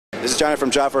This is Jonny from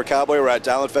Cowboy. We're at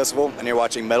Download Festival, and you're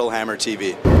watching Metal Hammer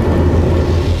TV.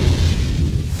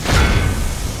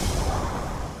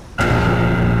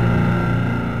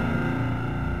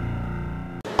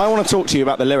 I want to talk to you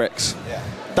about the lyrics. Yeah.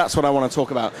 That's what I want to talk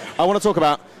about. I want to talk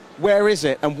about where is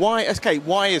it and why. Okay,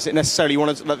 why is it necessarily you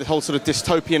want to like the whole sort of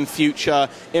dystopian future,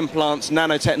 implants,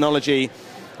 nanotechnology?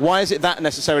 Why is it that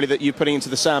necessarily that you're putting into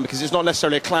the sound? Because it's not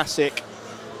necessarily a classic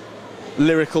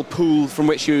lyrical pool from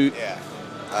which you. Yeah.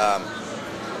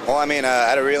 Well, I mean,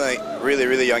 at a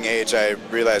really young age, I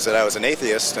realized that I was an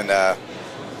atheist, and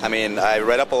I mean, I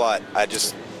read up a lot. I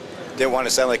just didn't want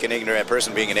to sound like an ignorant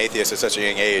person being an atheist at such a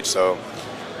young age, so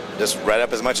just read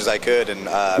up as much as I could. And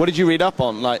what did you read up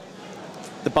on? Like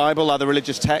the Bible, other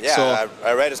religious texts? Yeah,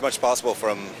 I read as much as possible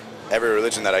from every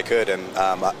religion that I could, and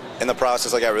in the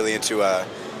process, I got really into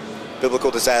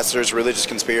biblical disasters, religious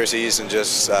conspiracies, and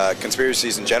just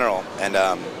conspiracies in general. And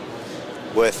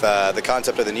with the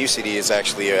concept of the new CD is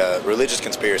actually a religious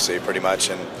conspiracy, pretty much,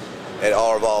 and it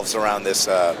all revolves around this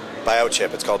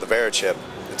biochip. It's called the Vera chip.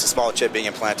 It's a small chip being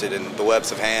implanted in the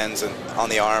webs of hands and on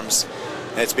the arms,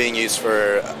 and it's being used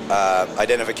for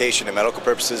identification and medical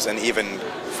purposes, and even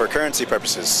for currency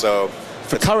purposes. So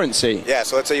for currency? Yeah,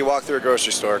 so let's say you walk through a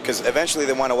grocery store, because eventually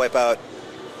they want to wipe out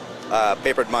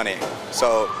papered money.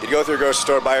 So you'd go through a grocery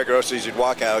store, buy your groceries, you'd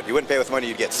walk out, you wouldn't pay with money,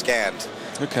 you'd get scanned.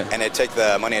 Okay. And it'd take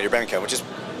the money out of your bank account, which is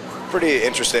pretty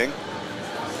interesting.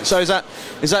 So does that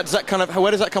kind of,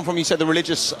 where does that come from? You said the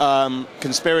religious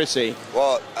conspiracy.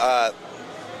 Well,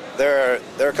 there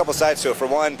are a couple sides to it. For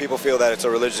one, people feel that it's a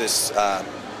religious, I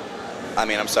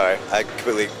mean, I'm sorry, I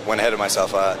completely went ahead of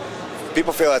myself.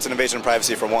 People feel that's an invasion of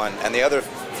privacy, for one, and the other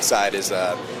side is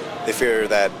they fear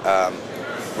that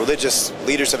religious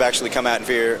leaders have actually come out in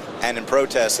fear and in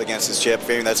protest against this chip,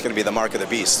 fearing that's going to be the mark of the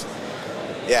beast.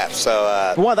 Yeah,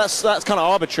 so... well, that's kind of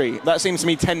arbitrary. That seems to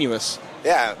me tenuous.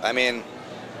 Yeah, I mean,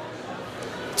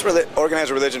 it's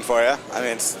organized religion for you. I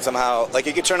mean, it's somehow... Like,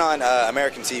 you could turn on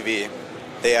American TV.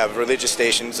 They have religious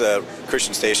stations, a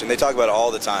Christian station. They talk about it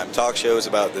all the time. Talk shows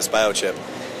about this biochip.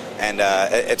 And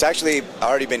it's actually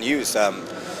already been used.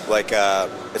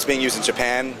 It's being used in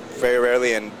Japan very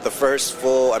rarely, and the first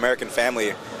full American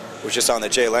family was just on the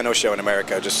Jay Leno show in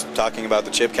America, just talking about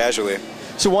the chip casually.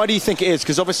 So why do you think it is?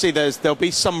 Because obviously there'll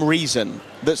be some reason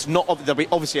that's not, there'll be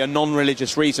obviously a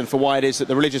non-religious reason for why it is that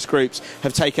the religious groups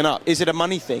have taken up. Is it a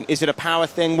money thing? Is it a power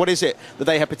thing? What is it that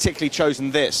they have particularly chosen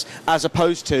this, as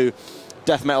opposed to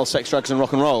death metal, sex, drugs, and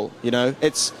rock and roll? You know,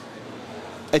 it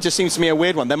just seems to me a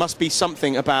weird one. There must be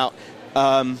something about,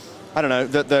 I don't know,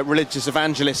 that the religious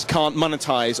evangelists can't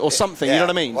monetize or something, yeah. You know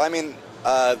what I mean? Well, I mean,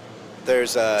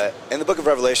 there's, in the book of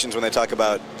Revelations, when they talk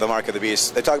about the mark of the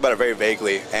beast, they talk about it very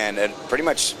vaguely, and it pretty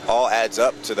much all adds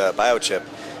up to the biochip.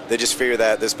 They just fear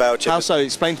that this biochip... How so?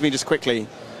 Explain to me just quickly.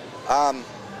 That's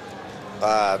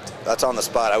on the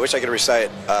spot. I wish I could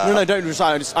recite... No, don't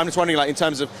recite. I'm just wondering, like, in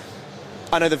terms of...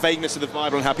 I know the vagueness of the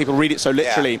Bible and how people read it so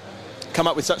literally, come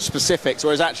up with such specifics,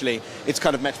 whereas actually it's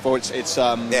kind of metaphor, it's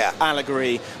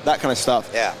allegory, that kind of stuff.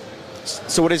 Yeah.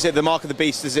 So what is it, the mark of the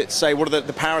beast? Does it say, what are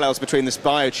the parallels between this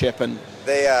biochip and...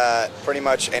 They, pretty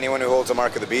much anyone who holds the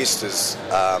mark of the beast is,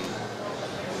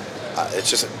 it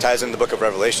just ties into the book of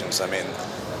Revelations, I mean,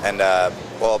 and,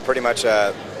 well, pretty much,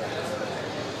 wow,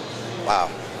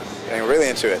 getting really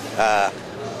into it.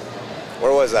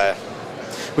 Where was I?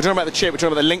 We're talking about the chip, we're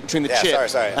talking about the link between the chip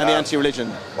and the anti-religion.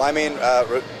 Well, I mean,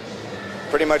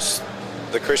 pretty much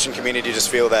the Christian community just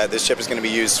feel that this chip is going to be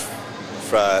used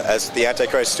as the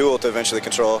Antichrist tool to eventually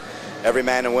control every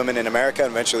man and woman in America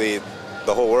and eventually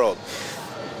the whole world.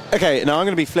 Okay, now I'm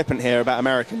going to be flippant here about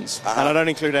Americans, and I don't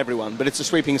include everyone, but it's a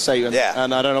sweeping statement,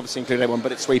 and I don't obviously include everyone,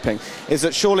 but it's sweeping, is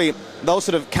that surely those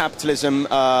sort of capitalism,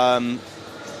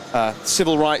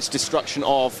 civil rights, destruction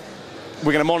of,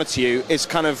 we're going to monitor you, is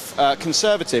kind of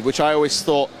conservative, which I always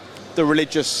thought the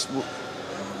religious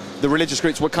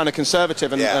groups were kind of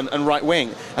conservative and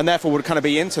right-wing, and therefore would kind of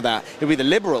be into that. It would be the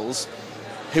liberals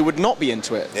who would not be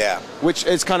into it. Yeah. Which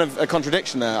is kind of a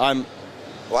contradiction there. Well,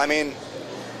 I mean,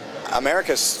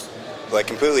 America's like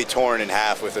completely torn in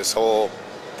half with this whole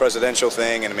presidential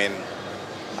thing, and I mean,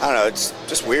 I don't know, it's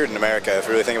just weird in America if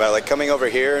you really think about it. Like coming over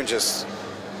here and just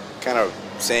kind of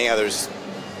seeing how there's,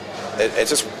 it's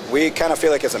just, we kind of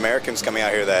feel like as Americans coming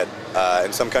out here that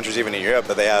in some countries, even in Europe,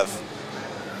 that they have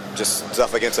just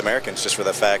stuff against Americans just for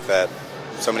the fact that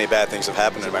so many bad things have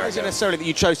happened in America. Why is it necessarily that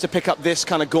you chose to pick up this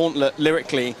kind of gauntlet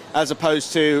lyrically as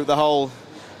opposed to the whole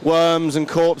worms and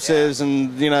corpses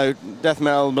and, you know, death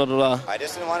metal, blah, blah, blah? I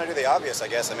just didn't want to do the obvious, I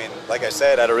guess. I mean, like I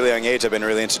said, at a really young age, I've been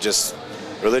really into just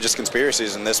religious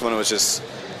conspiracies, and this one was just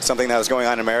something that was going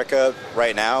on in America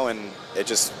right now, and it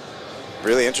just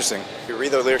really interesting. If you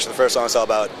read the lyrics of the first song, it's all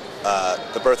about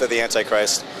the birth of the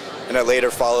Antichrist, and it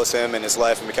later follows him in his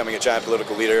life and becoming a giant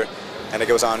political leader, and it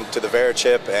goes on to the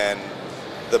Verichip and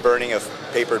the burning of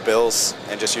papered bills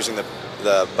and just using the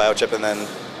biochip, and then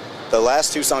the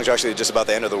last two songs are actually just about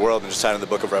the end of the world and just tied in the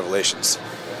Book of Revelations.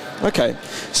 Okay,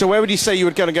 so where would you say you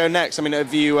were going to go next? I mean,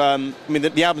 have you?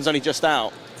 The album's only just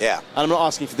out. Yeah. And I'm not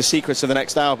asking for the secrets of the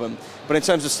next album, but in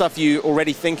terms of stuff you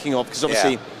already thinking of, because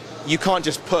obviously you can't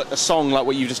just put a song like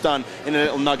what you've just done in a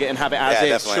little nugget and have it as is.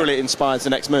 Definitely. Surely it inspires the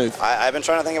next move. I've been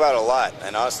trying to think about it a lot,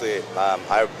 and honestly,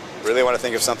 I really want to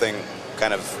think of something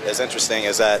kind of as interesting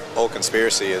as that whole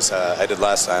conspiracy as I did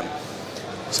last time.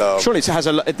 So surely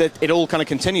it all kind of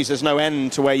continues. There's no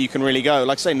end to where you can really go.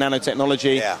 Like say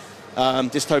nanotechnology,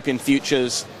 dystopian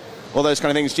futures, all those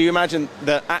kind of things. Do you imagine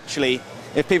that actually,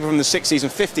 if people from the 60s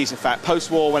and 50s, in fact,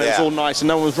 post-war, when it was all nice and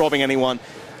no one was robbing anyone,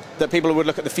 that people would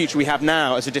look at the future we have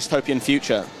now as a dystopian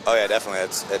future? Oh yeah, definitely.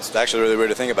 It's actually really weird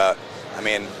to think about. I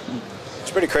mean,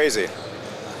 it's pretty crazy.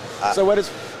 So where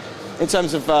does, in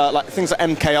terms of like things like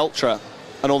MK Ultra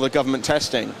and all the government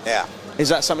testing, is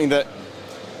that something that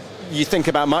you think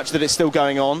about much, that it's still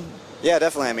going on? Yeah,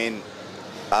 definitely. I mean,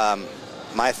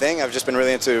 my thing, I've just been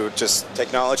really into just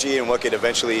technology and what could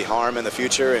eventually harm in the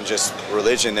future, and just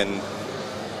religion, and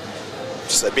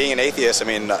just being an atheist. I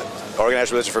mean,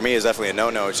 organized religion for me is definitely a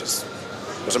no-no. It's just,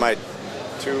 those are my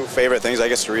two favorite things, I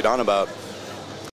guess, to read on about.